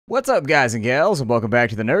What's up, guys and gals, and welcome back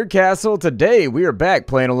to the Nerd Castle. Today, we are back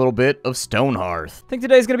playing a little bit of Stonehearth. I think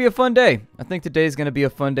today's going to be a fun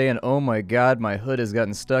day. And oh my god, my hood has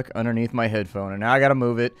gotten stuck underneath my headphone, and now I got to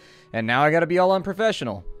move it, and now I got to be all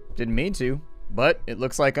unprofessional. Didn't mean to, but it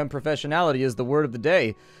looks like unprofessionality is the word of the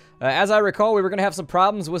day. As I recall, we were going to have some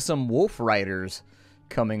problems with some wolf riders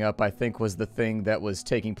coming up, I think was the thing that was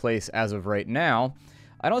taking place as of right now.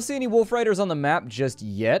 I don't see any wolf riders on the map just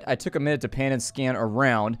yet. I took a minute to pan and scan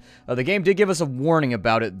around. The game did give us a warning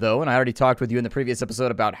about it, though, and I already talked with you in the previous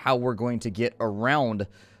episode about how we're going to get around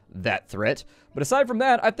that threat. But aside from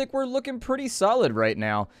that, I think we're looking pretty solid right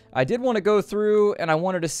now. I did want to go through, and I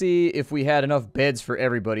wanted to see if we had enough beds for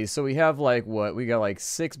everybody. So we have, like, what? We got, like,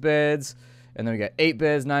 6 beds, and then we got 8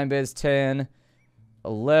 beds, 9 beds, 10,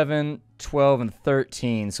 11, 12, and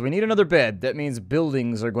 13. So we need another bed. That means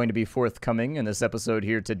buildings are going to be forthcoming in this episode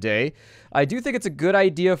here today. I do think it's a good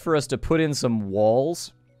idea for us to put in some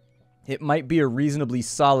walls. It might be a reasonably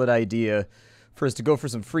solid idea for us to go for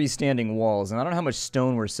some freestanding walls. And I don't know how much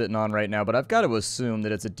stone we're sitting on right now, but I've got to assume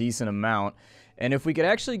that it's a decent amount. And if we could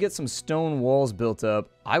actually get some stone walls built up,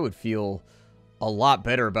 I would feel a lot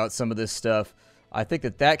better about some of this stuff. I think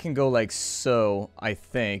that that can go like so, I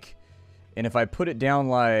think. And if I put it down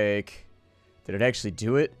like... Did it actually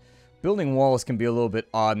do it? Building walls can be a little bit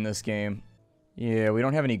odd in this game. Yeah, we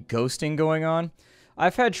don't have any ghosting going on.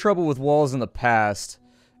 I've had trouble with walls in the past,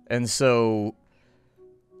 and so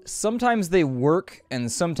sometimes they work and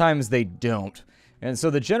sometimes they don't. And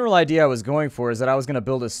so the general idea I was going for is that I was going to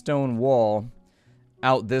build a stone wall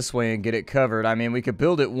out this way and get it covered. I mean, we could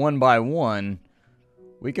build it one by one.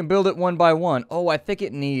 We can build it one by one. Oh, I think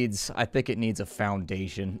it needs a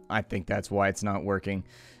foundation. I think that's why it's not working.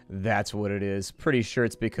 That's what it is. Pretty sure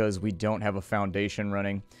it's because we don't have a foundation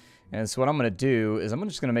running. And so what I'm going to do is I'm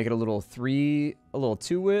just going to make it a little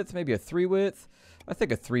 2 width, maybe a 3 width. I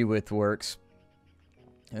think a 3 width works.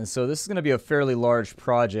 And so this is going to be a fairly large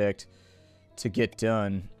project to get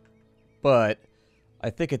done. But I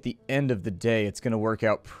think at the end of the day, it's going to work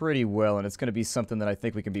out pretty well, and it's going to be something that I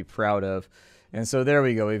think we can be proud of. And so there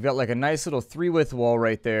we go. We've got like a nice little 3 width wall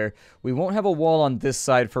right there. We won't have a wall on this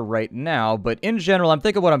side for right now, but in general, I'm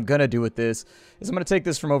thinking what I'm going to do with this is I'm going to take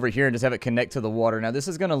this from over here and just have it connect to the water. Now, this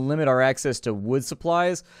is going to limit our access to wood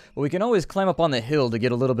supplies, but we can always climb up on the hill to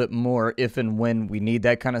get a little bit more if and when we need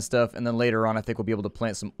that kind of stuff. And then later on, I think we'll be able to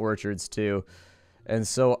plant some orchards too. And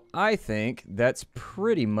so I think that's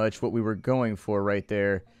pretty much what we were going for right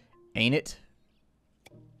there. Ain't it?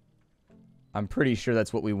 I'm pretty sure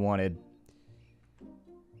that's what we wanted.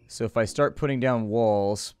 So if I start putting down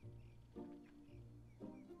walls,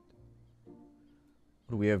 what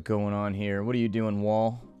do we have going on here? What are you doing,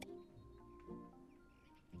 wall?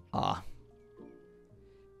 Ah.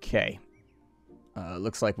 Okay.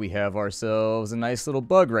 Looks like we have ourselves a nice little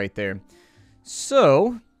bug right there.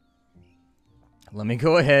 So let me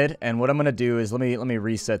go ahead, and what I'm going to do is let me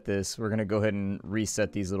reset this. We're going to go ahead and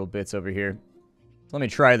reset these little bits over here. Let me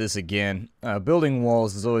try this again. Building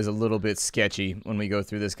walls is always a little bit sketchy when we go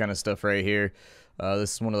through this kind of stuff right here.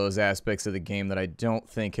 This is one of those aspects of the game that I don't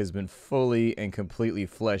think has been fully and completely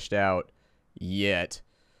fleshed out yet.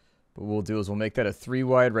 But what we'll do is we'll make that a 3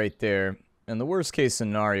 wide right there. And the worst case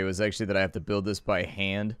scenario is actually that I have to build this by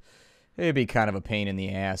hand. It'd be kind of a pain in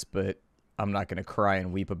the ass, but I'm not going to cry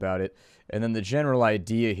and weep about it. And then the general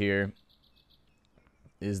idea here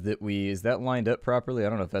is that is that lined up properly? I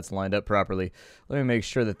don't know if that's lined up properly. Let me make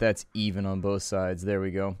sure that that's even on both sides. There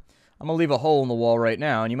we go. I'm going to leave a hole in the wall right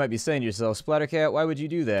now, and you might be saying to yourself, Splattercat, why would you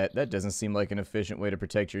do that? That doesn't seem like an efficient way to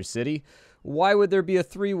protect your city. Why would there be a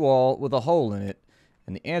 3 wall with a hole in it?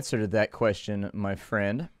 And the answer to that question, my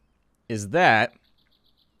friend, is that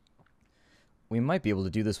we might be able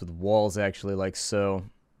to do this with walls actually like so.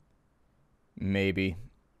 Maybe.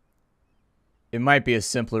 It might be a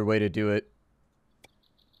simpler way to do it.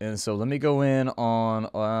 And so let me go in on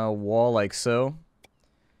a wall like so.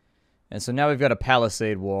 And so now we've got a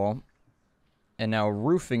palisade wall. And now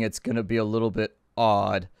roofing it's going to be a little bit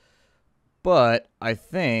odd. But I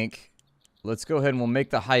think, let's go ahead and we'll make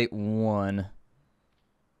the height 1.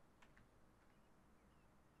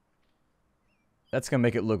 That's going to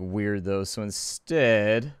make it look weird though. So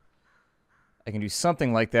instead, I can do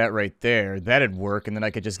something like that right there. That'd work. And then I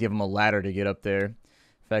could just give them a ladder to get up there. In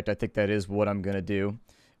fact, I think that is what I'm going to do.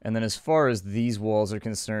 And then as far as these walls are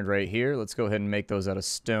concerned right here, let's go ahead and make those out of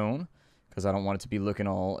stone, because I don't want it to be looking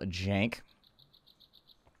all jank.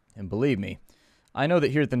 And believe me, I know that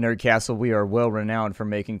here at the Nerd Castle we are well renowned for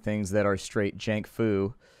making things that are straight jank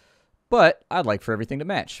foo, but I'd like for everything to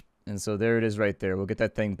match. And so there it is right there. We'll get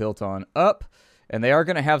that thing built on up, and they are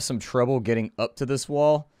going to have some trouble getting up to this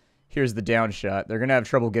wall. Here's the down shot. They're going to have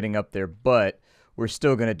trouble getting up there, but we're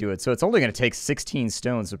still going to do it. So it's only going to take 16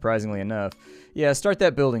 stones, surprisingly enough. Yeah, start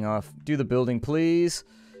that building off. Do the building, please.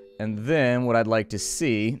 And then what I'd like to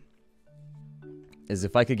see is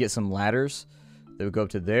if I could get some ladders that would go up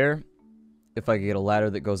to there. If I could get a ladder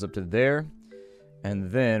that goes up to there. And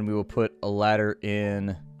then we will put a ladder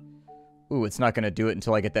in... Ooh, it's not going to do it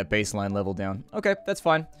until I get that baseline level down. Okay, that's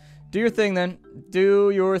fine. Do your thing, then.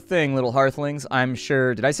 Do your thing, little hearthlings. I'm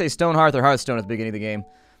sure... Did I say Stonehearth or Hearthstone at the beginning of the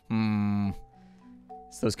game?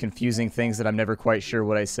 It's those confusing things that I'm never quite sure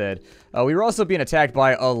what I said. We were also being attacked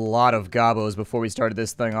by a lot of gobos before we started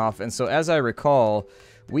this thing off. And so, as I recall,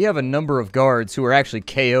 we have a number of guards who are actually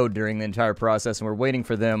KO'd during the entire process, and we're waiting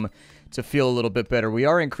for them to feel a little bit better. We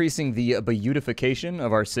are increasing the beautification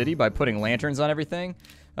of our city by putting lanterns on everything.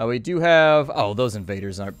 We do have... Oh, those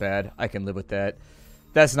invaders aren't bad. I can live with that.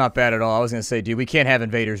 That's not bad at all. I was going to say, dude, we can't have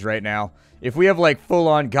invaders right now. If we have, like,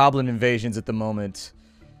 full-on goblin invasions at the moment,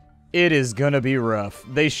 it is going to be rough.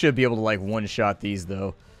 They should be able to, like, one-shot these,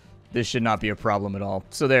 though. This should not be a problem at all.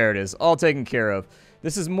 So there it is. All taken care of.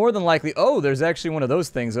 This is more than likely... Oh, there's actually one of those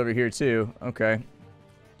things over here, too. Okay.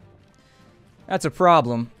 That's a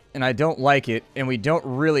problem, and I don't like it, and we don't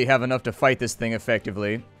really have enough to fight this thing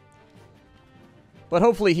effectively. But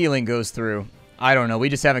hopefully healing goes through. I don't know. We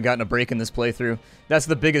just haven't gotten a break in this playthrough. That's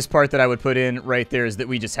the biggest part that I would put in right there, is that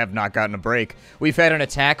we just have not gotten a break. We've had an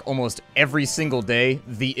attack almost every single day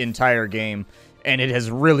the entire game, and it has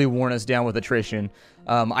really worn us down with attrition.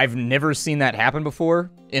 I've never seen that happen before.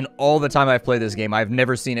 In all the time I've played this game, I've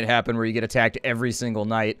never seen it happen where you get attacked every single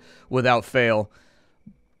night without fail.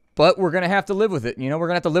 But we're going to have to live with it. You know, we're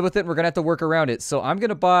going to have to live with it, and we're going to have to work around it. So I'm going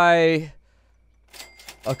to buy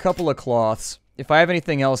a couple of cloths. If I have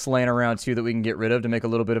anything else laying around, too, that we can get rid of to make a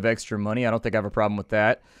little bit of extra money, I don't think I have a problem with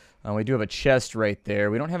that. We do have a chest right there.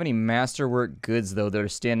 We don't have any masterwork goods, though, that are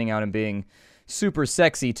standing out and being super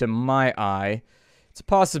sexy to my eye. It's a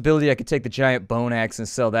possibility I could take the giant bone axe and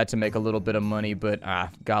sell that to make a little bit of money, but,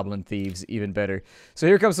 goblin thieves, even better. So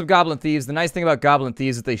here comes some goblin thieves. The nice thing about goblin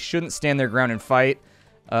thieves is that they shouldn't stand their ground and fight.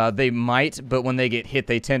 They might, but when they get hit,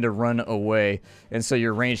 they tend to run away. And so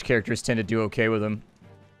your ranged characters tend to do okay with them.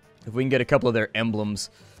 If we can get a couple of their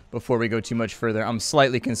emblems before we go too much further. I'm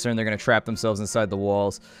slightly concerned they're going to trap themselves inside the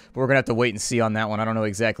walls. But we're going to have to wait and see on that one. I don't know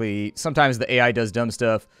exactly. Sometimes the AI does dumb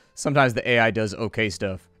stuff. Sometimes the AI does okay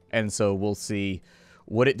stuff. And so we'll see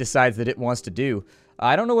what it decides that it wants to do.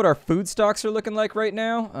 I don't know what our food stocks are looking like right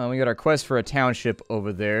now. We got our quest for a township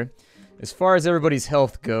over there. As far as everybody's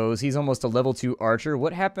health goes, he's almost a level 2 archer.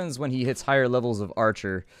 What happens when he hits higher levels of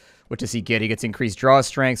archer? What does he get? He gets increased draw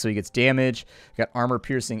strength, so he gets damage. Got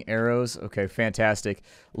armor-piercing arrows. Okay, fantastic.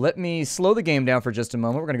 Let me slow the game down for just a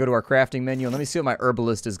moment. We're going to go to our crafting menu, and let me see what my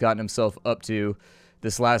herbalist has gotten himself up to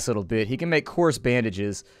this last little bit. He can make coarse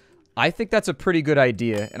bandages. I think that's a pretty good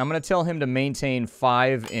idea, and I'm going to tell him to maintain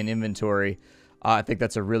 5 in inventory. I think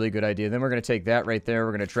that's a really good idea. Then we're going to take that right there.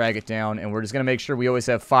 We're going to drag it down, and we're just going to make sure we always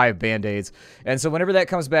have 5 Band-Aids. And so whenever that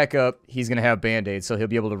comes back up, he's going to have Band-Aids. So he'll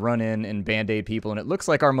be able to run in and Band-Aid people. And it looks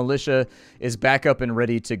like our militia is back up and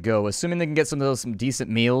ready to go. Assuming they can get some decent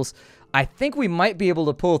meals, I think we might be able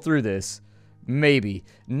to pull through this. Maybe.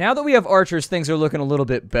 Now that we have archers, things are looking a little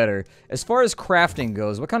bit better. As far as crafting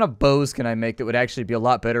goes, what kind of bows can I make that would actually be a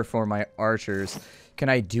lot better for my archers? Can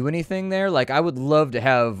I do anything there? Like, I would love to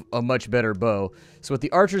have a much better bow. So with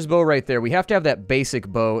the archer's bow right there, we have to have that basic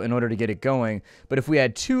bow in order to get it going. But if we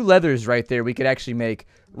had 2 leathers right there, we could actually make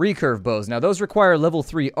recurve bows. Now, those require level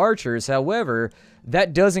 3 archers. However,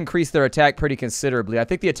 that does increase their attack pretty considerably. I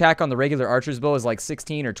think the attack on the regular archer's bow is like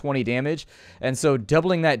 16 or 20 damage. And so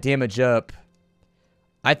doubling that damage up,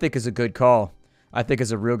 I think, is a good call. I think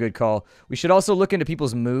is a real good call. We should also look into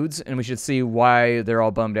people's moods, and we should see why they're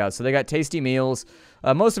all bummed out. So they got tasty meals.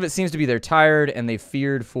 Most of it seems to be they're tired, and they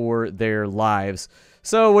feared for their lives.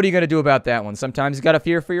 So what are you going to do about that one? Sometimes you got to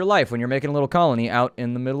fear for your life when you're making a little colony out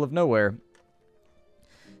in the middle of nowhere.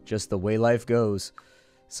 Just the way life goes.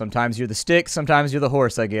 Sometimes you're the stick, sometimes you're the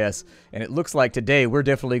horse, I guess. And it looks like today we're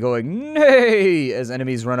definitely going nay as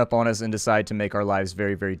enemies run up on us and decide to make our lives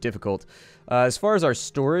very, very difficult. As far as our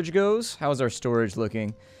storage goes, how's our storage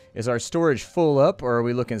looking? Is our storage full up, or are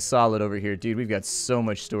we looking solid over here? Dude, we've got so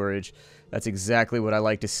much storage. That's exactly what I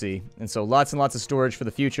like to see. And so lots and lots of storage for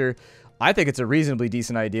the future. I think it's a reasonably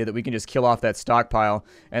decent idea that we can just kill off that stockpile,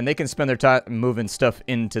 and they can spend their time moving stuff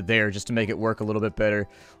into there just to make it work a little bit better.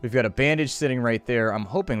 We've got a bandage sitting right there. I'm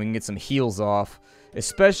hoping we can get some heals off,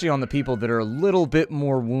 especially on the people that are a little bit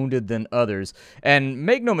more wounded than others. And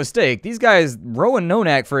make no mistake, these guys, Rowan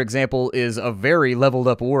Nonak, for example, is a very leveled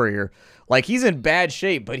up warrior. Like, he's in bad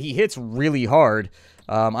shape, but he hits really hard.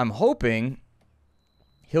 I'm hoping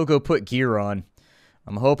he'll go put gear on.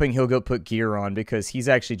 I'm hoping he'll go put gear on because he's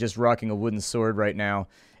actually just rocking a wooden sword right now.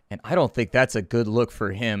 And I don't think that's a good look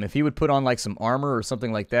for him. If he would put on like some armor or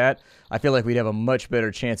something like that, I feel like we'd have a much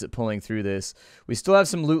better chance at pulling through this. We still have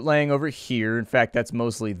some loot laying over here. In fact, that's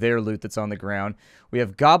mostly their loot that's on the ground. We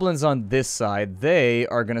have goblins on this side. They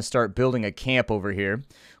are going to start building a camp over here.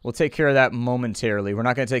 We'll take care of that momentarily. We're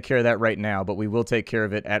not going to take care of that right now, but we will take care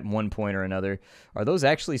of it at one point or another. Are those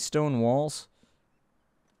actually stone walls?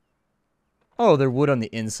 Oh, they're wood on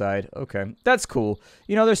the inside. Okay, that's cool.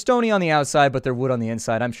 You know, they're stony on the outside, but they're wood on the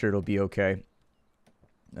inside. I'm sure it'll be okay.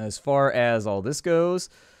 As far as all this goes,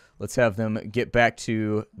 let's have them get back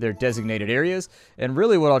to their designated areas. And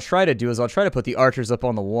really what I'll try to do is I'll try to put the archers up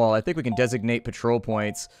on the wall. I think we can designate patrol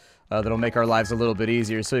points that'll make our lives a little bit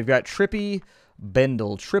easier. So we've got Trippy,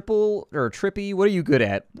 Bendel, Trippy. What are you good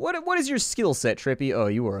at? What is your skill set, Trippy? Oh,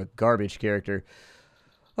 you are a garbage character.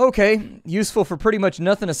 Okay, useful for pretty much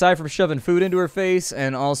nothing aside from shoving food into her face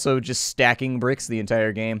and also just stacking bricks the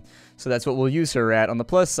entire game. So that's what we'll use her at. On the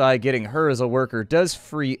plus side, getting her as a worker does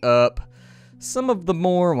free up some of the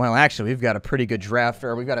more... Well, actually, we've got a pretty good draft,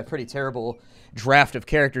 or we've got a pretty terrible draft of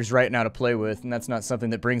characters right now to play with, and that's not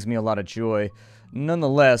something that brings me a lot of joy.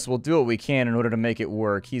 Nonetheless, we'll do what we can in order to make it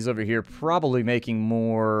work. He's over here probably making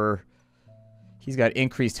more... He's got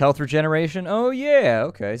increased health regeneration. Oh, yeah.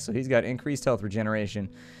 Okay, so he's got increased health regeneration.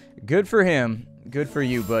 Good for him. Good for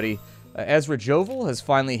you, buddy. Ezra Jovel has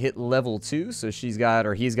finally hit level 2, so he's got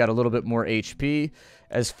a little bit more HP.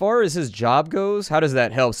 As far as his job goes, how does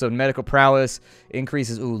that help? So medical prowess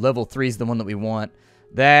increases. Ooh, level 3 is the one that we want.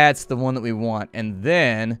 That's the one that we want. And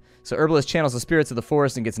then, so Herbalist channels the spirits of the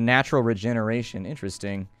forest and gets natural regeneration.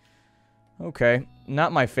 Interesting. Okay,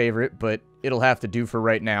 not my favorite, but it'll have to do for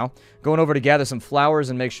right now. Going over to gather some flowers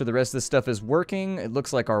and make sure the rest of this stuff is working. It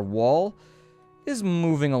looks like our wall is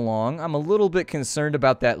moving along. I'm a little bit concerned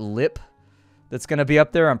about that lip that's going to be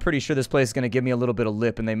up there. I'm pretty sure this place is going to give me a little bit of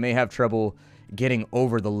lip, and they may have trouble getting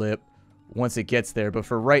over the lip once it gets there. But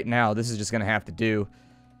for right now, this is just going to have to do.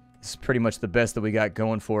 This is pretty much the best that we got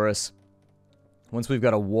going for us. Once we've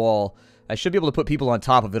got a wall, I should be able to put people on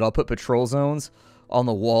top of it. I'll put patrol zones on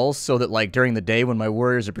the walls so that, like, during the day when my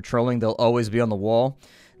warriors are patrolling, they'll always be on the wall.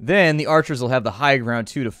 Then the archers will have the high ground,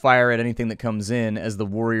 too, to fire at anything that comes in as the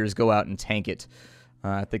warriors go out and tank it.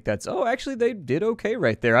 I think that's... Oh, actually, they did okay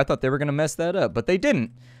right there. I thought they were going to mess that up, but they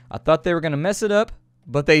didn't. I thought they were going to mess it up,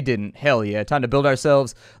 but they didn't. Hell yeah. Time to build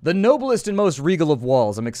ourselves the noblest and most regal of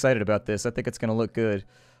walls. I'm excited about this. I think it's going to look good.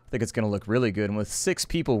 I think it's going to look really good. And with 6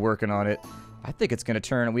 people working on it, I think it's going to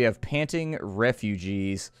turn... We have panting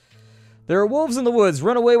refugees. There are wolves in the woods.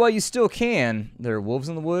 Run away while you still can. There are wolves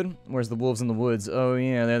in the wood? Where's the wolves in the woods? Oh,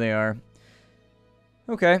 yeah, there they are.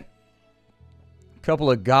 Okay.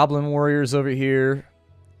 Couple of goblin warriors over here.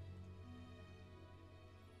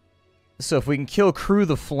 So if we can kill Crew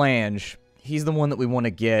the Flange, he's the one that we want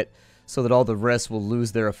to get so that all the rest will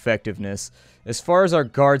lose their effectiveness. As far as our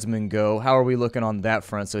guardsmen go, how are we looking on that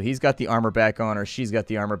front? So he's got the armor back on, or she's got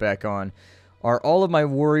the armor back on. Are all of my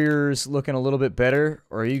warriors looking a little bit better,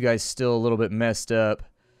 or are you guys still a little bit messed up?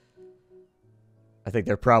 I think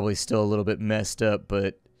they're probably still a little bit messed up,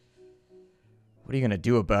 but what are you going to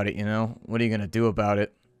do about it, you know? What are you going to do about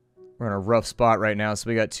it? We're in a rough spot right now,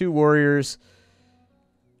 so we got 2 warriors.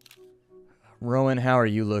 Rowan, how are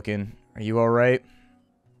you looking? Are you alright?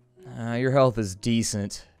 Your health is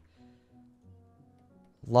decent.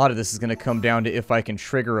 A lot of this is going to come down to if I can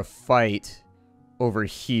trigger a fight over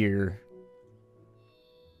here.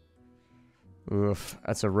 Oof,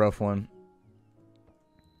 that's a rough one.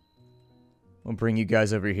 We'll bring you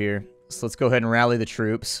guys over here. So let's go ahead and rally the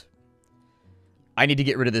troops. I need to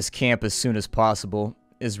get rid of this camp as soon as possible,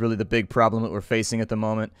 is really the big problem that we're facing at the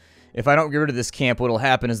moment. If I don't get rid of this camp, what'll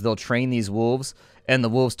happen is they'll train these wolves, and the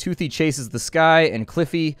wolves Toothy chases the sky, and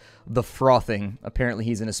Cliffy the Frothing. Apparently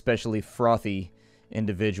he's an especially frothy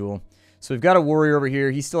individual. So we've got a warrior over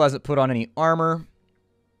here. He still hasn't put on any armor.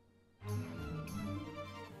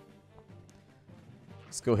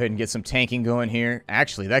 Let's go ahead and get some tanking going here.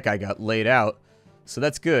 Actually, that guy got laid out, so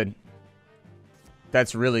that's good.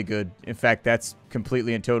 That's really good. In fact, that's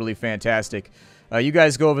completely and totally fantastic. You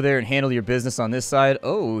guys go over there and handle your business on this side.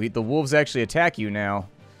 Oh, the wolves actually attack you now.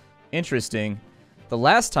 Interesting. The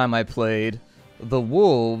last time I played, the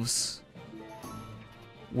wolves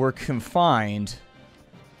were confined.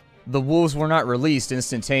 The wolves were not released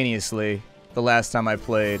instantaneously the last time I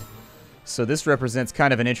played. So this represents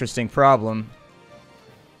kind of an interesting problem.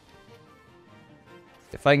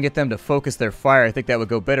 If I can get them to focus their fire, I think that would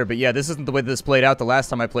go better. But yeah, this isn't the way this played out the last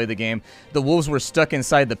time I played the game. The wolves were stuck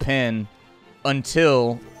inside the pen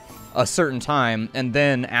until a certain time, and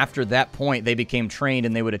then after that point, they became trained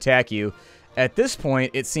and they would attack you. At this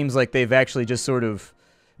point, it seems like they've actually just sort of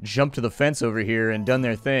jumped to the fence over here and done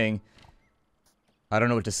their thing. I don't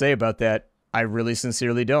know what to say about that. I really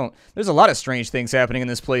sincerely don't. There's a lot of strange things happening in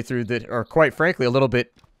this playthrough that are, quite frankly, a little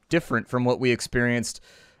bit different from what we experienced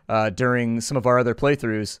during some of our other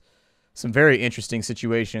playthroughs. Some very interesting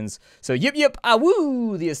situations. So, yip, ah,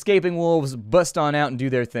 woo! The escaping wolves bust on out and do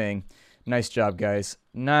their thing. Nice job, guys.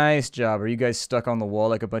 Nice job. Are you guys stuck on the wall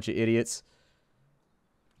like a bunch of idiots?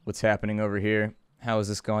 What's happening over here? How has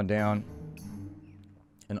this gone down?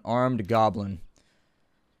 An armed goblin.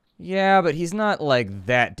 Yeah, but he's not, like,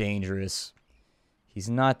 that dangerous. He's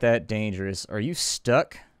not that dangerous. Are you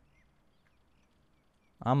stuck?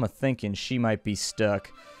 I'm a-thinking she might be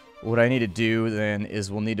stuck. What I need to do, then,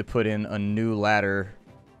 is we'll need to put in a new ladder.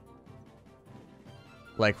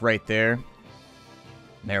 Like, right there.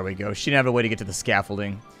 There we go. She didn't have a way to get to the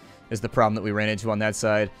scaffolding, is the problem that we ran into on that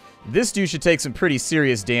side. This dude should take some pretty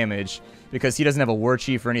serious damage, because he doesn't have a war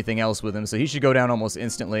chief or anything else with him, so he should go down almost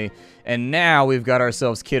instantly. And now we've got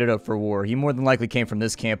ourselves kitted up for war. He more than likely came from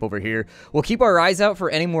this camp over here. We'll keep our eyes out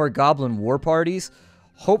for any more goblin war parties.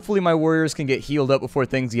 Hopefully my warriors can get healed up before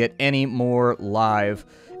things get any more live.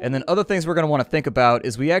 And then other things we're going to want to think about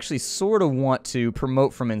is we actually sort of want to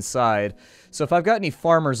promote from inside. So if I've got any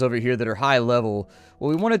farmers over here that are high level, what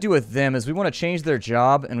we want to do with them is we want to change their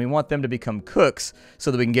job and we want them to become cooks so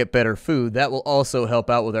that we can get better food. That will also help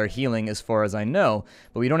out with our healing as far as I know.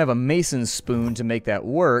 But we don't have a mason spoon to make that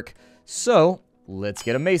work. So let's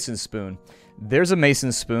get a mason spoon. There's a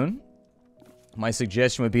mason spoon. My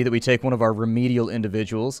suggestion would be that we take one of our remedial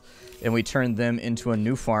individuals and we turn them into a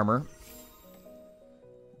new farmer.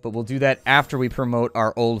 But we'll do that after we promote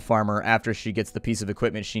our old farmer, after she gets the piece of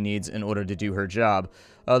equipment she needs in order to do her job.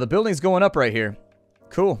 The building's going up right here.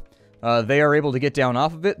 Cool. They are able to get down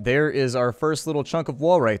off of it. There is our first little chunk of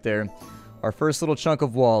wall right there. Our first little chunk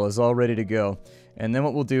of wall is all ready to go. And then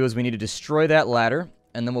what we'll do is we need to destroy that ladder,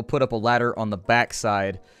 and then we'll put up a ladder on the back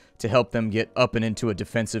side to help them get up and into a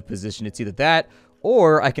defensive position. It's either that,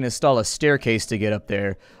 or I can install a staircase to get up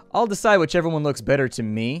there. I'll decide whichever one looks better to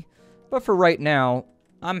me. But for right now,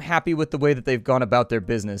 I'm happy with the way that they've gone about their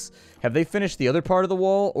business. Have they finished the other part of the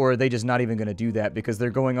wall, or are they just not even going to do that because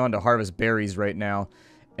they're going on to harvest berries right now?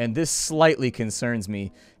 And this slightly concerns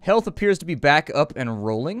me. Health appears to be back up and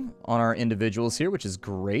rolling on our individuals here, which is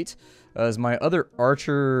great. Is my other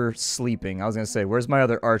archer sleeping? I was going to say, where's my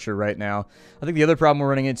other archer right now? I think the other problem we're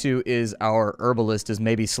running into is our herbalist is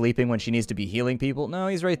maybe sleeping when she needs to be healing people. No,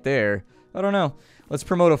 he's right there. I don't know. Let's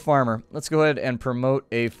promote a farmer. Let's go ahead and promote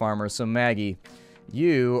a farmer. So Maggie,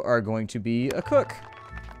 you are going to be a cook.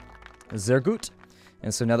 Sehr gut.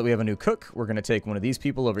 And so now that we have a new cook, we're going to take one of these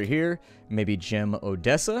people over here, maybe Gem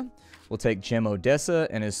Odessa. We'll take Gem Odessa,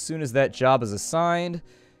 and as soon as that job is assigned,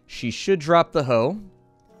 she should drop the hoe.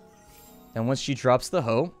 And once she drops the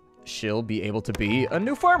hoe, she'll be able to be a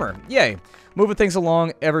new farmer. Yay. Moving things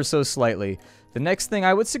along ever so slightly. The next thing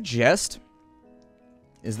I would suggest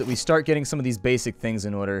is that we start getting some of these basic things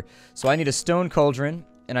in order. So I need a stone cauldron,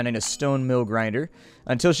 and I need a stone mill grinder.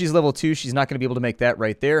 Until she's level 2, she's not going to be able to make that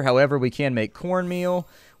right there. However, we can make cornmeal,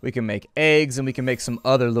 we can make eggs, and we can make some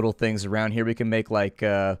other little things around here. We can make like,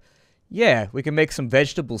 yeah, we can make some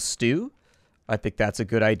vegetable stew. I think that's a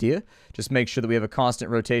good idea. Just make sure that we have a constant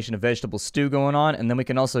rotation of vegetable stew going on, and then we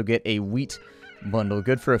can also get a wheat bundle.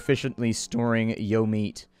 Good for efficiently storing yo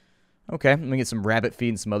meat. Okay, let me get some rabbit feed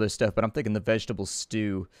and some other stuff, but I'm thinking the vegetable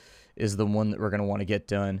stew is the one that we're going to want to get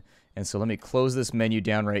done. And so let me close this menu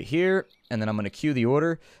down right here, and then I'm going to queue the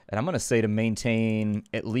order, and I'm going to say to maintain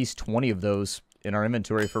at least 20 of those in our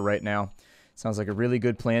inventory for right now. Sounds like a really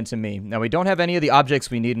good plan to me. Now, we don't have any of the objects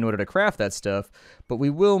we need in order to craft that stuff, but we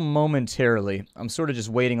will momentarily. I'm sort of just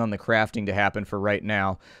waiting on the crafting to happen for right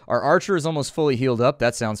now. Our archer is almost fully healed up.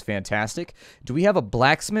 That sounds fantastic. Do we have a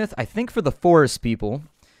blacksmith? I think for the forest people,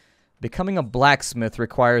 becoming a blacksmith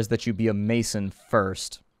requires that you be a mason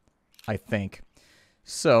first, I think.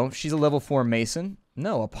 So, she's a level 4 mason.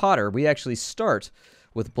 No, a potter. We actually start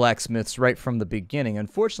with blacksmiths right from the beginning.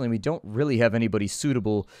 Unfortunately, we don't really have anybody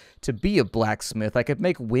suitable to be a blacksmith. I could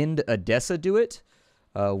make Wind Odessa do it.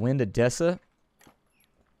 Wind Odessa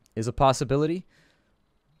is a possibility.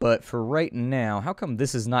 But for right now, how come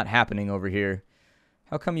this is not happening over here?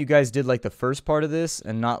 How come you guys did like the first part of this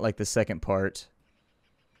and not like the second part?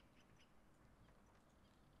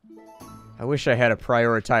 I wish I had a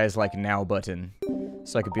prioritize like now button.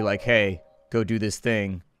 So I could be like, hey, go do this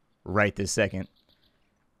thing right this second.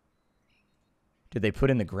 Did they put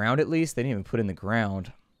in the ground at least? They didn't even put in the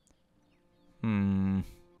ground.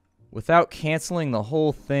 Without canceling the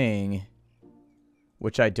whole thing,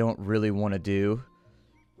 which I don't really want to do.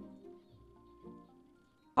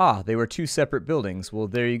 Ah, they were two separate buildings. Well,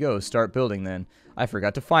 there you go. Start building then. I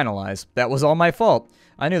forgot to finalize. That was all my fault.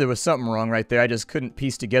 I knew there was something wrong right there. I just couldn't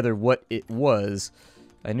piece together what it was.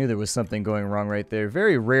 I knew there was something going wrong right there.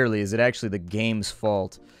 Very rarely is it actually the game's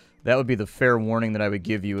fault. That would be the fair warning that I would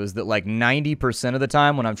give you, is that like 90% of the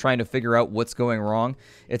time when I'm trying to figure out what's going wrong,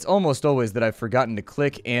 it's almost always that I've forgotten to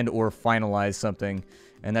click and or finalize something.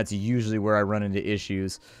 And that's usually where I run into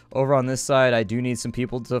issues. Over on this side, I do need some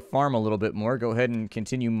people to farm a little bit more. Go ahead and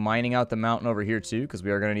continue mining out the mountain over here too, because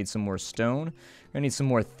we are going to need some more stone. We're going to need some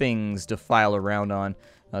more things to file around on.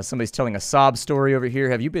 Somebody's telling a sob story over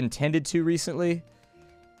here. Have you been tended to recently?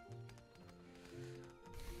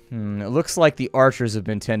 It looks like the archers have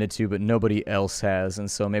been tended to, but nobody else has.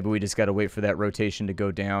 And so maybe we just got to wait for that rotation to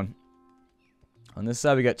go down. On this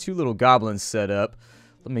side, we got two little goblins set up.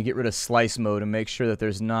 Let me get rid of slice mode and make sure that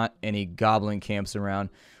there's not any goblin camps around.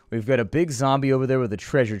 We've got a big zombie over there with a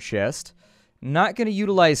treasure chest. Not going to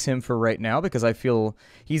utilize him for right now because I feel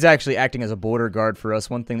he's actually acting as a border guard for us.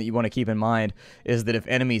 One thing that you want to keep in mind is that if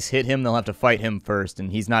enemies hit him, they'll have to fight him first,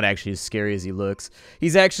 and he's not actually as scary as he looks.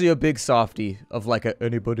 He's actually a big softy of like a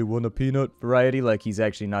anybody want a peanut variety. Like, he's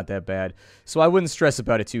actually not that bad. So I wouldn't stress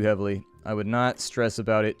about it too heavily. I would not stress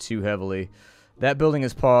about it too heavily. That building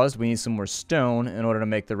is paused. We need some more stone in order to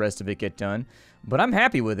make the rest of it get done. But I'm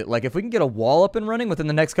happy with it. Like, if we can get a wall up and running within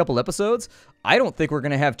the next couple episodes, I don't think we're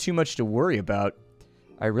going to have too much to worry about.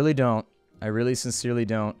 I really don't. I really sincerely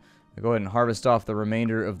don't. I'll go ahead and harvest off the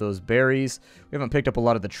remainder of those berries. We haven't picked up a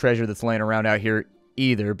lot of the treasure that's laying around out here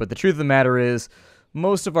either. But the truth of the matter is,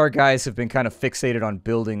 most of our guys have been kind of fixated on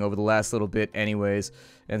building over the last little bit anyways.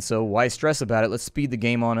 And so why stress about it? Let's speed the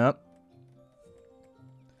game on up.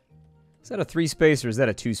 Is that a 3-space or is that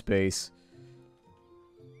a 2-space?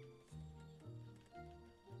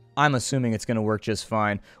 I'm assuming it's going to work just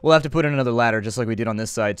fine. We'll have to put in another ladder just like we did on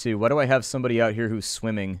this side too. Why do I have somebody out here who's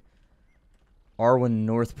swimming? Arwen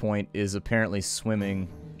North Point is apparently swimming.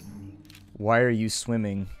 Why are you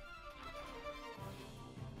swimming?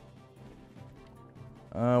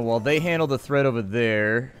 While they handle the thread over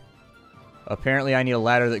there, apparently I need a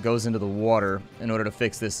ladder that goes into the water in order to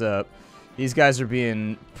fix this up. These guys are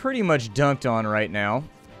being pretty much dunked on right now.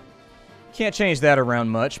 Can't change that around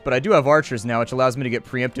much, but I do have archers now, which allows me to get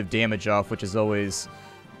preemptive damage off, which is always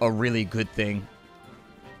a really good thing.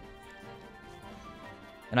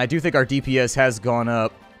 And I do think our DPS has gone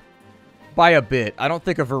up by a bit. I don't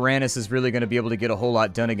think a Varanus is really going to be able to get a whole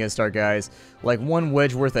lot done against our guys. Like, one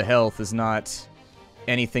wedge worth of health is not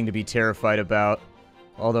anything to be terrified about.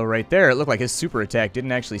 Although right there, it looked like his super attack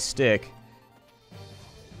didn't actually stick.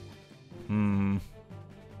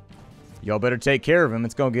 Y'all better take care of him.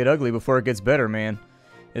 It's gonna get ugly before it gets better, man.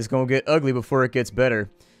 It's gonna get ugly before it gets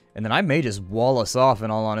better. And then I may just wall us off,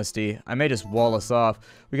 in all honesty. I may just wall us off.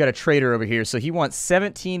 We got a trader over here. So he wants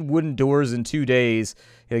 17 wooden doors in 2 days.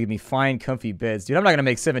 He'll give me fine, comfy beds. Dude, I'm not gonna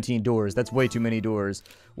make 17 doors. That's way too many doors.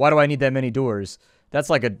 Why do I need that many doors?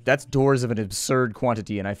 That's doors of an absurd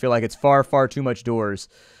quantity, and I feel like it's far, far too much doors.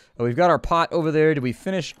 Oh, we've got our pot over there. Did we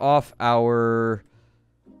finish off our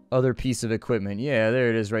other piece of equipment? Yeah, there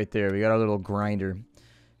it is right there. We got our little grinder.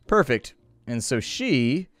 Perfect. And so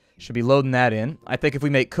she should be loading that in. I think if we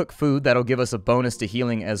make cooked food, that'll give us a bonus to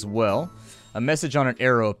healing as well. A message on an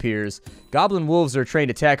arrow appears. Goblin wolves are trained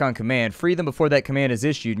to attack on command. Free them before that command is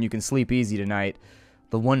issued and you can sleep easy tonight.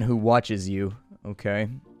 The one who watches you. Okay.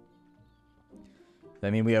 Does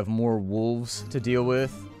that mean we have more wolves to deal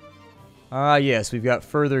with? Ah, yes. We've got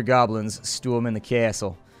further goblins. Stew them in the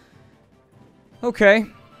castle. Okay.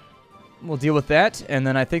 We'll deal with that, and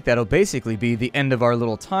then I think that'll basically be the end of our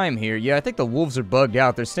little time here. Yeah, I think the wolves are bugged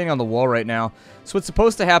out. They're staying on the wall right now. So what's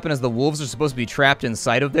supposed to happen is the wolves are supposed to be trapped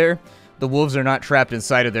inside of there. The wolves are not trapped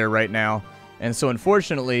inside of there right now. And so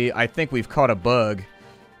unfortunately, I think we've caught a bug.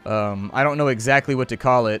 I don't know exactly what to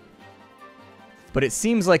call it, but it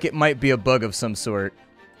seems like it might be a bug of some sort.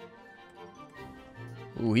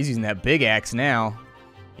 Ooh, he's using that big axe now.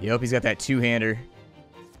 Yep, he's got that two-hander.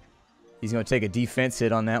 He's going to take a defense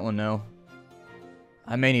hit on that one, though.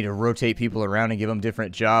 I may need to rotate people around and give them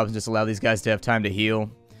different jobs and just allow these guys to have time to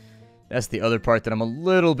heal. That's the other part that I'm a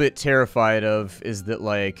little bit terrified of, is that,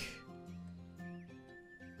 like,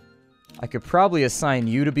 I could probably assign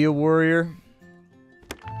you to be a warrior.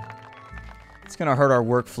 It's going to hurt our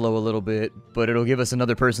workflow a little bit, but it'll give us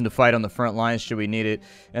another person to fight on the front lines should we need it.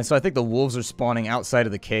 And so I think the wolves are spawning outside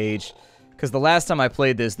of the cage. Because the last time I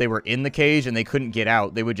played this, they were in the cage and they couldn't get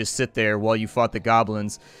out. They would just sit there while you fought the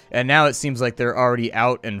goblins. And now it seems like they're already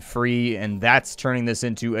out and free, and that's turning this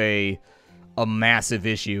into a massive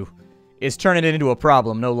issue. is turning it into a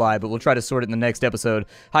problem, no lie, but we'll try to sort it in the next episode.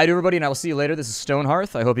 Hi to everybody, and I will see you later. This is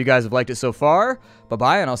Stonehearth. I hope you guys have liked it so far.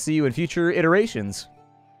 Bye-bye, and I'll see you in future iterations.